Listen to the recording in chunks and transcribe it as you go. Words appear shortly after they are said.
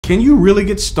Can you really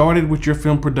get started with your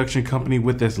film production company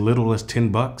with as little as 10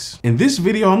 bucks? In this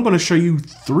video, I'm going to show you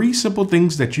 3 simple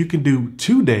things that you can do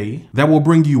today that will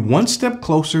bring you one step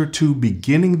closer to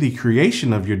beginning the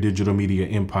creation of your digital media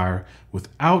empire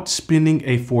without spending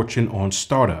a fortune on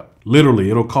startup. Literally,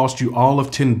 it'll cost you all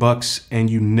of 10 bucks and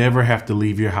you never have to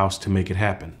leave your house to make it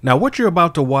happen. Now, what you're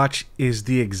about to watch is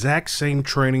the exact same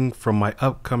training from my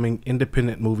upcoming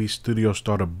independent movie studio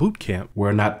startup bootcamp,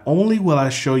 where not only will I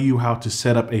show you how to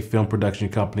set up a film production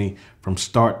company from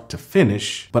start to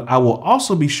finish, but I will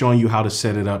also be showing you how to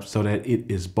set it up so that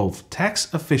it is both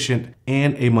tax efficient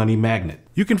and a money magnet.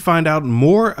 You can find out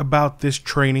more about this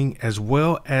training as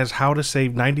well as how to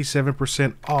save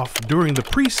 97% off during the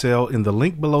pre-sale in the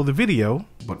link below the video.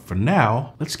 But for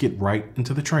now, let's get right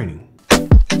into the training.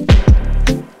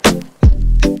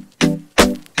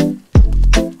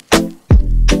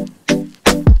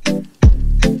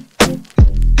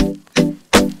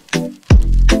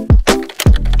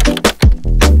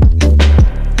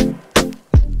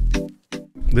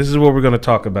 This is what we're going to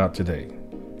talk about today.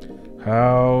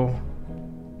 How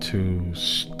to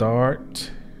start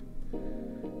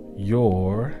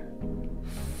your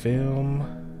film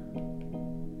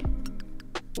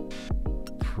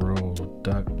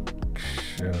production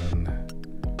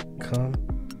company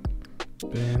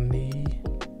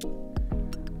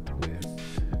with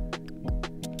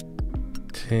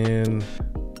 10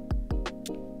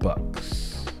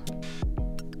 bucks.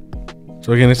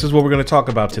 So again, this is what we're going to talk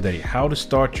about today. How to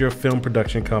start your film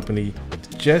production company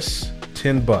with just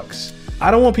 10 bucks. I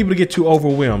don't want people to get too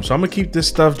overwhelmed, so I'm gonna keep this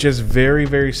stuff just very,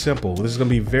 very simple. This is gonna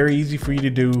be very easy for you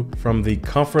to do from the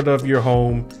comfort of your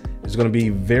home. It's gonna be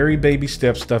very baby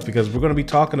step stuff because we're gonna be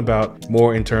talking about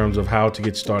more in terms of how to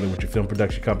get started with your film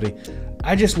production company.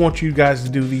 I just want you guys to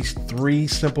do these 3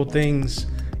 simple things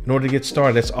in order to get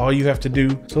started. That's all you have to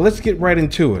do. So let's get right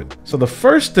into it. So the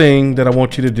first thing that I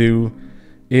want you to do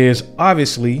is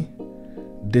obviously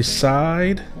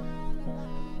decide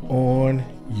on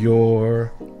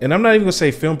your, and I'm not even gonna say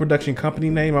film production company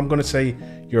name, I'm gonna say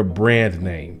your brand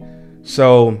name.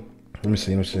 So let me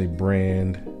say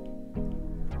brand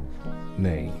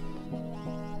name.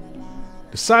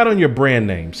 Decide on your brand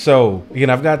name. So again,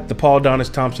 I've got the Paul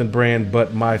Donis Thompson brand,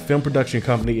 but my film production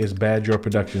company is Bad Joy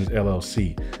Productions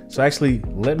LLC. So actually,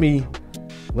 let me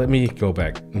go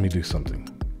back. Let me do something.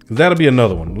 That'll be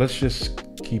another one. Let's just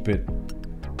keep it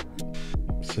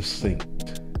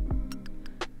succinct.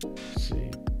 Let's see,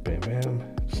 bam, bam.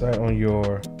 Decide on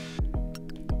your,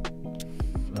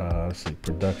 let's see,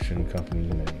 production company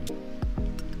name.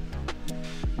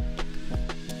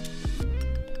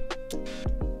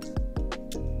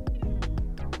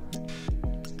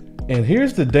 And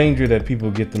here's the danger that people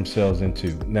get themselves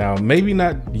into. Now, maybe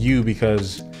not you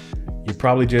because you're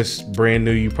probably just brand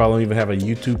new. You probably don't even have a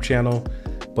YouTube channel.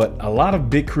 But a lot of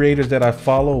big creators that I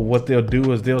follow, what they'll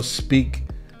do is they'll speak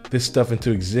this stuff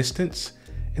into existence.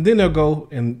 And then they'll go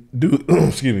and do,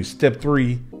 excuse me, step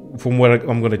 3 from what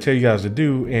I'm going to tell you guys to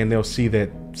do. And they'll see that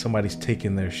somebody's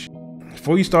taking their shit.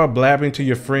 Before you start blabbering to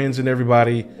your friends and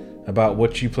everybody about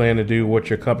what you plan to do, what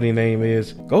your company name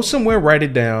is, go somewhere, write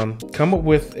it down, come up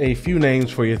with a few names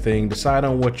for your thing, decide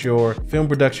on what your film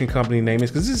production company name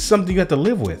is, because this is something you have to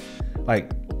live with.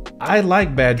 Like, I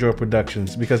like Bad Joy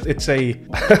Productions because it's a,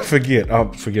 forgive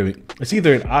me, it's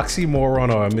either an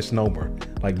oxymoron or a misnomer,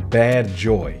 like Bad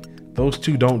Joy. Those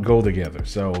two don't go together,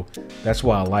 so that's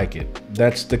why I like it.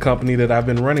 That's the company that I've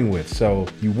been running with. So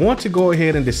you want to go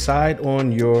ahead and decide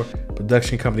on your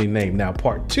production company name. Now,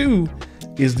 part 2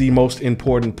 is the most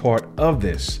important part of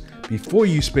this before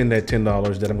you spend that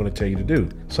 $10 that I'm going to tell you to do.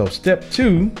 So step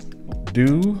 2,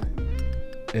 do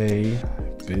a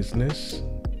business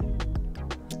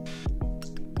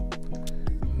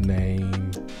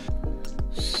name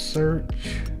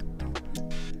search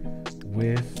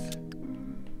with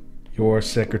your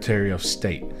Secretary of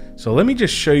State. So let me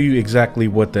just show you exactly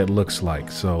what that looks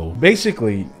like. So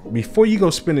basically, before you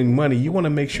go spending money, you want to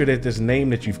make sure that this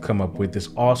name that you've come up with, this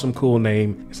awesome, cool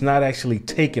name, it's not actually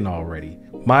taken already.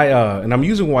 And I'm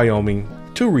using Wyoming,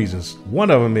 2 reasons. One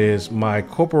of them is I'm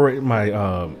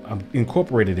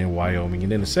incorporated in Wyoming.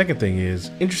 And then the second thing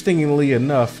is, interestingly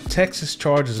enough, Texas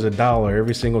charges $1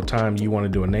 every single time you want to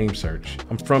do a name search.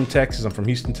 I'm from Texas, I'm from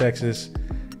Houston, Texas.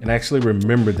 And I actually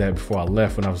remembered that before I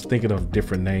left when I was thinking of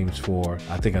different names for,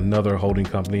 I think, another holding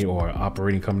company or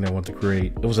operating company I want to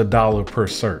create. It was $1 per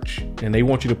search. And they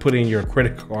want you to put in your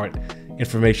credit card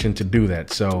information to do that.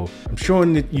 So I'm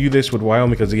showing you this with Wyoming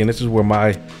because, again, this is where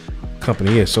my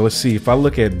company is. So let's see, if I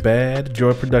look at Bad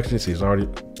Joy Productions, see, it's already,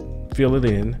 fill it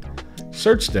in,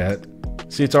 search that,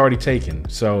 see, it's already taken.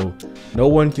 So no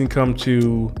one can come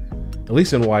to at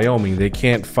least in Wyoming, they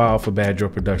can't file for Bad Joy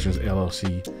Productions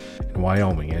LLC in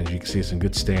Wyoming. As you can see, it's in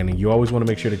good standing. You always want to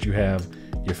make sure that you have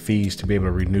your fees to be able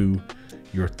to renew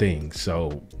your thing.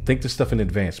 So think this stuff in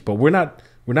advance. But we're not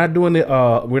doing the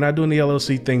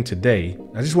LLC thing today.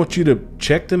 I just want you to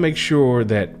check to make sure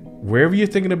that wherever you're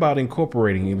thinking about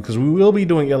incorporating it, because we will be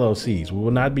doing LLCs, we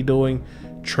will not be doing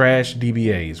trash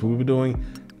DBAs. We will be doing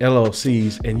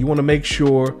LLCs, and you want to make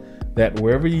sure that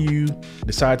wherever you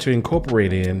decide to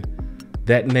incorporate in,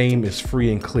 that name is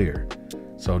free and clear.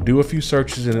 So do a few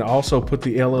searches and also put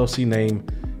the LLC name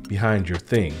behind your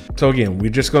thing. So again,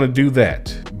 we're just going to do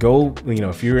that. Go,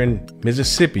 if you're in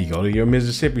Mississippi, go to your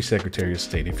Mississippi Secretary of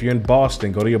State. If you're in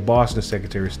Boston, go to your Boston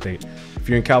Secretary of State. If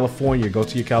you're in California, go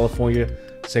to your California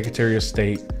Secretary of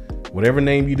State. Whatever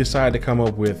name you decide to come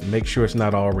up with, make sure it's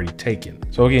not already taken.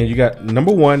 So again, you got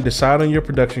number 1, decide on your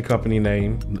production company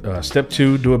name. Step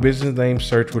 2, do a business name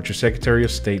search with your Secretary of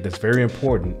State. That's very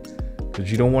important because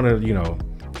you don't want to,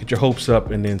 get your hopes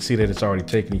up and then see that it's already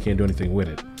taken. You can't do anything with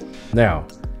it. Now,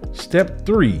 step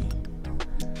 3,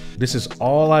 this is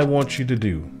all I want you to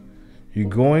do. You're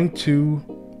going to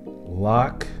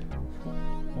lock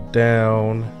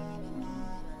down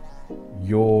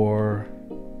your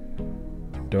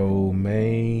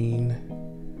domain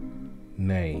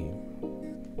name.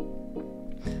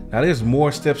 Now there's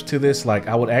more steps to this. Like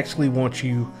I would actually want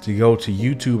you to go to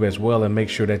YouTube as well and make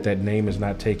sure that that name is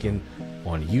not taken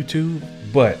on YouTube.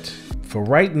 But for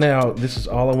right now, this is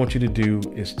all I want you to do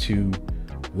is to,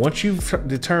 once you've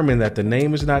determined that the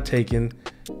name is not taken,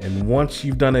 and once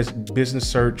you've done a business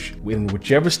search in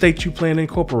whichever state you plan to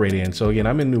incorporate in. So again,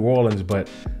 I'm in New Orleans, but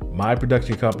my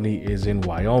production company is in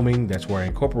Wyoming. That's where I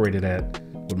incorporated at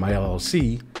with my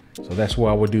LLC. So that's where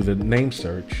I would do the name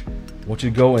search. I want you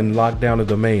to go and lock down the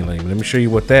domain name. Let me show you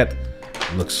what that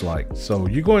looks like. So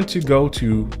you're going to go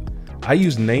to, I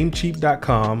use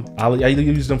namecheap.com. I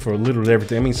use them for literally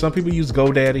everything. I mean, some people use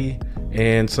GoDaddy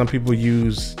and some people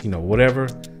use, whatever.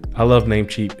 I love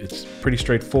Namecheap. It's pretty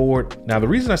straightforward. Now, the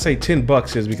reason I say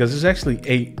 $10 is because it's actually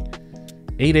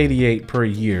 $888 per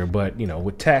year, but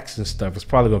with tax and stuff, it's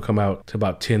probably gonna come out to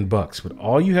about $10. But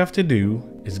all you have to do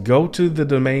is go to the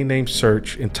domain name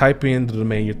search and type in the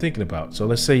domain you're thinking about. So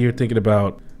let's say you're thinking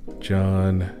about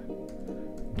John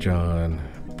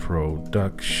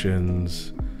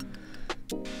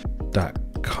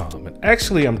Productions.com. And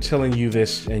actually, I'm telling you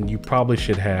this, and you probably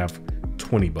should have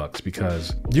 $20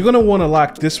 because you're gonna want to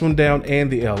lock this one down and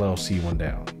the LLC one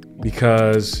down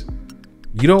because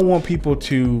you don't want people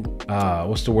to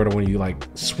what's the word when you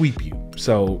sweep you.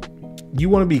 So you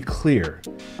want to be clear.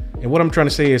 And what I'm trying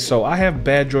to say is, so I have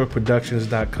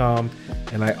badjoyproductions.com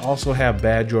and I also have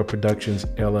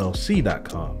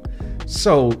badjoyproductionsllc.com.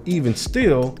 So even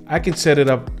still, I can set it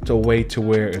up to a way to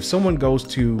where if someone goes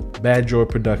to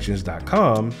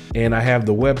badjoyproductions.com and I have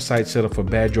the website set up for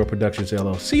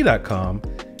badjoyproductionsllc.com,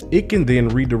 it can then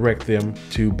redirect them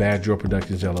to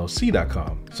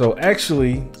badjoyproductionsllc.com. So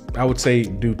actually, I would say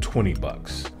do $20. I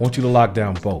want you to lock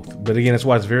down both. But again, that's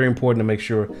why it's very important to make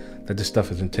sure that this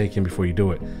stuff isn't taken before you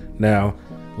do it. Now,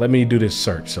 let me do this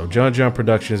search. So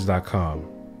johnproductions.com.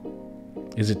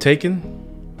 Is it taken?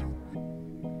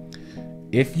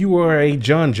 If you are a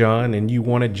John and you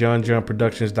wanted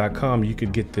johnproductions.com, you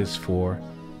could get this for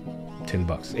 $10,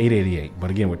 $888.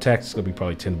 But again, with tax, it's gonna be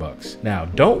probably $10. Now,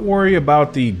 don't worry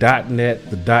about the .net,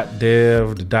 the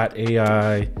 .dev, the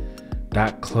 .ai,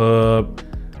 .club,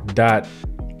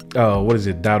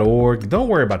 .org. Don't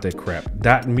worry about that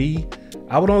crap. .me.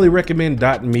 I would only recommend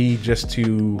 .me just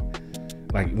to,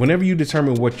 whenever you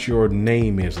determine what your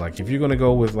name is, if you're gonna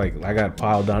go with I got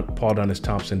Paul Dundas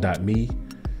Thompson.me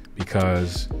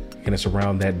because and it's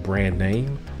around that brand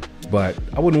name, but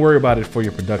I wouldn't worry about it for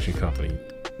your production company.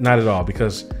 Not at all,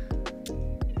 because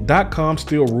 .com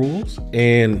still rules,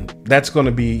 and that's going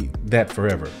to be that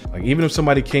forever. Even if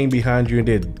somebody came behind you and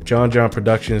did John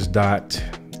Productions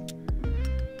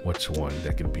what's one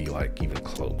that could be even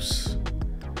close?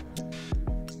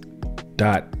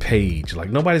 .page.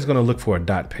 Nobody's going to look for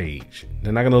a .page.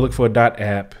 They're not going to look for a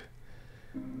 .app.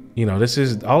 This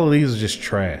is, all of these are just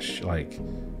trash.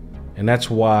 And that's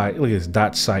why, look at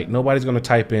this .site. Nobody's going to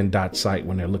type in .site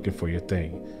when they're looking for your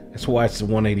thing. That's why it's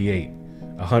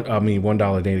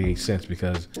 $1.88,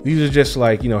 because these are just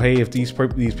hey, if these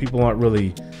people aren't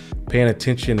really paying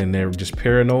attention and they're just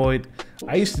paranoid.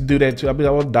 I used to do that too. I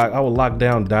would lock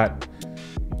down .org,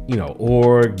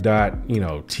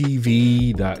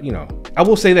 .tv, I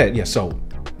will say that, yeah. So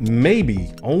maybe,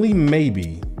 only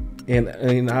maybe,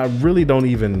 and I really don't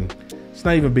even, it's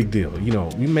not even a big deal.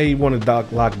 You may want to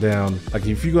lock down,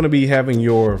 if you're going to be having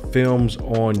your films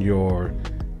on your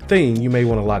thing, you may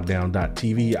want to lock down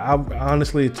 .tv.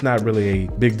 Honestly, it's not really a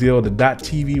big deal. The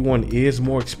 .tv one is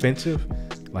more expensive.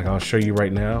 Like I'll show you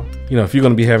right now. You know, if you're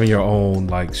going to be having your own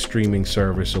like streaming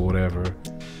service or whatever,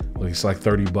 it's like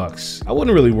 30 bucks. I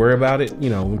wouldn't really worry about it. You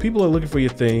know, when people are looking for your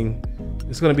thing,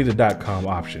 it's going to be the .com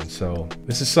option. So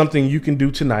this is something you can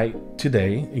do today.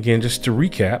 Again, just to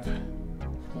recap,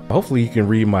 hopefully you can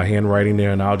read my handwriting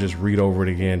there, and I'll just read over it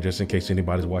again just in case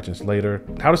anybody's watching this later.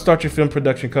 How to start your film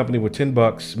production company with 10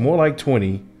 bucks, more like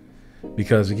 20,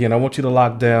 because again, I want you to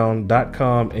lock down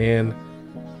 .com and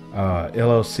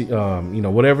LLC, you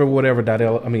know, whatever,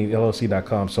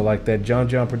 LLC.com. So like that John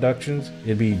Productions,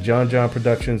 it'd be John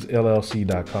Productions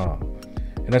LLC.com.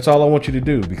 And that's all I want you to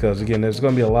do, because again, there's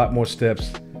going to be a lot more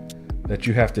steps that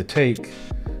you have to take,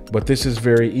 but this is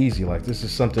very easy. Like this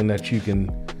is something that you can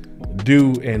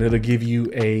do, and it'll get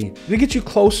you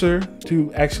closer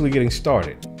to actually getting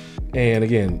started. And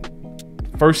again,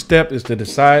 first step is to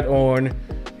decide on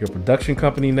your production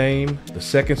company name. The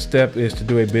second step is to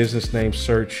do a business name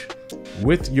search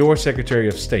with your Secretary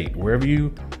of State. Wherever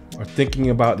you are thinking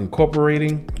about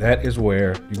incorporating, that is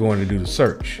where you're going to do the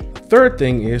search. The third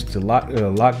thing is to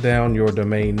lock down your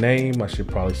domain name. I should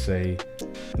probably say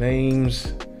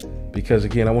names, because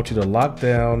again, I want you to lock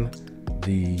down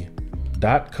the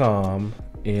 .com,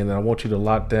 and I want you to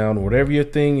lock down whatever your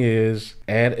thing is,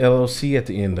 add LLC at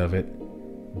the end of it,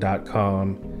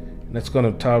 .com, and that's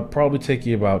going to probably take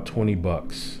you about 20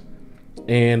 bucks.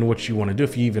 And what you want to do,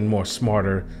 if you're even more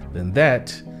smarter than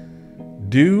that,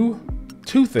 do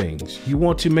two things. You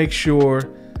want to make sure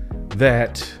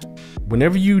that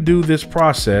whenever you do this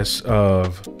process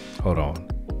of, hold on,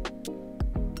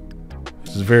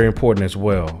 this is very important as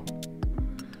well.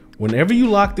 Whenever you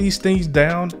lock these things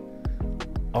down,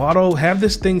 have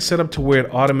this thing set up to where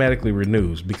it automatically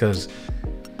renews, because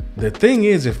the thing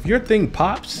is, if your thing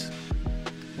pops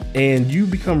and you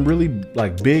become really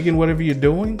like big in whatever you're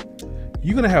doing,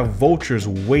 you're gonna have vultures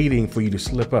waiting for you to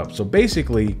slip up. So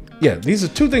basically, yeah, these are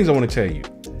two things I want to tell you.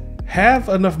 Have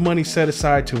enough money set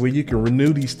aside to where you can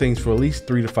renew these things for at least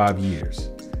 3 to 5 years,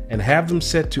 and have them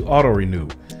set to auto renew.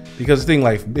 Because the thing,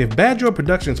 like if Bad Joy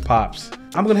Productions pops,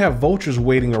 I'm gonna have vultures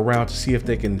waiting around to see if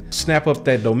they can snap up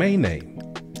that domain name.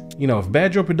 You know, if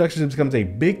Bad Joy Productions becomes a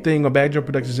big thing, or Bad Joy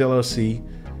Productions LLC,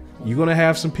 you're gonna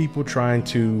have some people trying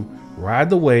to ride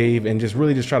the wave and just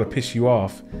really try to piss you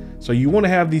off. So you want to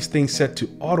have these things set to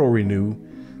auto renew.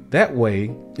 That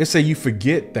way, let's say you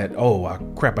forget that, oh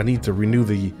crap, I need to renew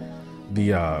the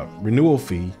renewal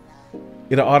fee.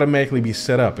 It'll automatically be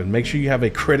set up. And make sure you have a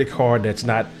credit card that's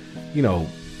not, you know,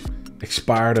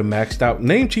 expired or maxed out.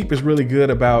 Namecheap is really good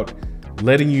about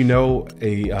letting you know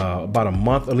about a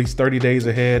month, at least 30 days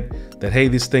ahead, that hey,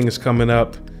 this thing is coming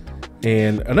up.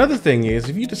 And another thing is,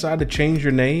 if you decide to change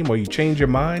your name or you change your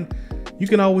mind, you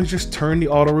can always just turn the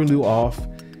auto renew off,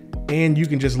 and you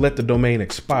can just let the domain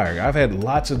expire. I've had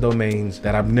lots of domains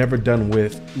that I've never done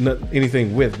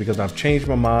anything with because I've changed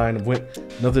my mind, went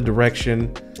another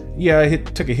direction. Yeah, I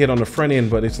took a hit on the front end,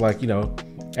 but it's like, you know,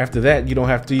 after that, you don't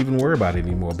have to even worry about it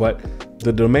anymore. But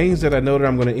the domains that I know that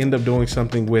I'm going to end up doing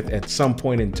something with at some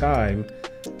point in time,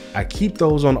 I keep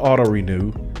those on auto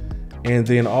renew. And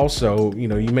then also, you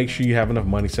know, you make sure you have enough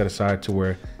money set aside to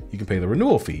where you can pay the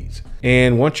renewal fees.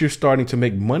 And once you're starting to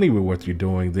make money with what you're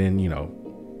doing, then, you know,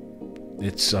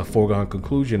 it's a foregone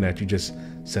conclusion that you just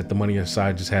set the money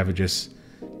aside, just have it just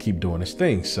keep doing its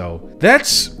thing. So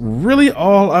that's really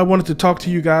all I wanted to talk to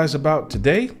you guys about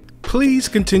today. Please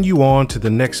continue on to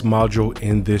the next module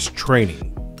in this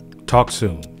training. Talk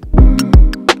soon.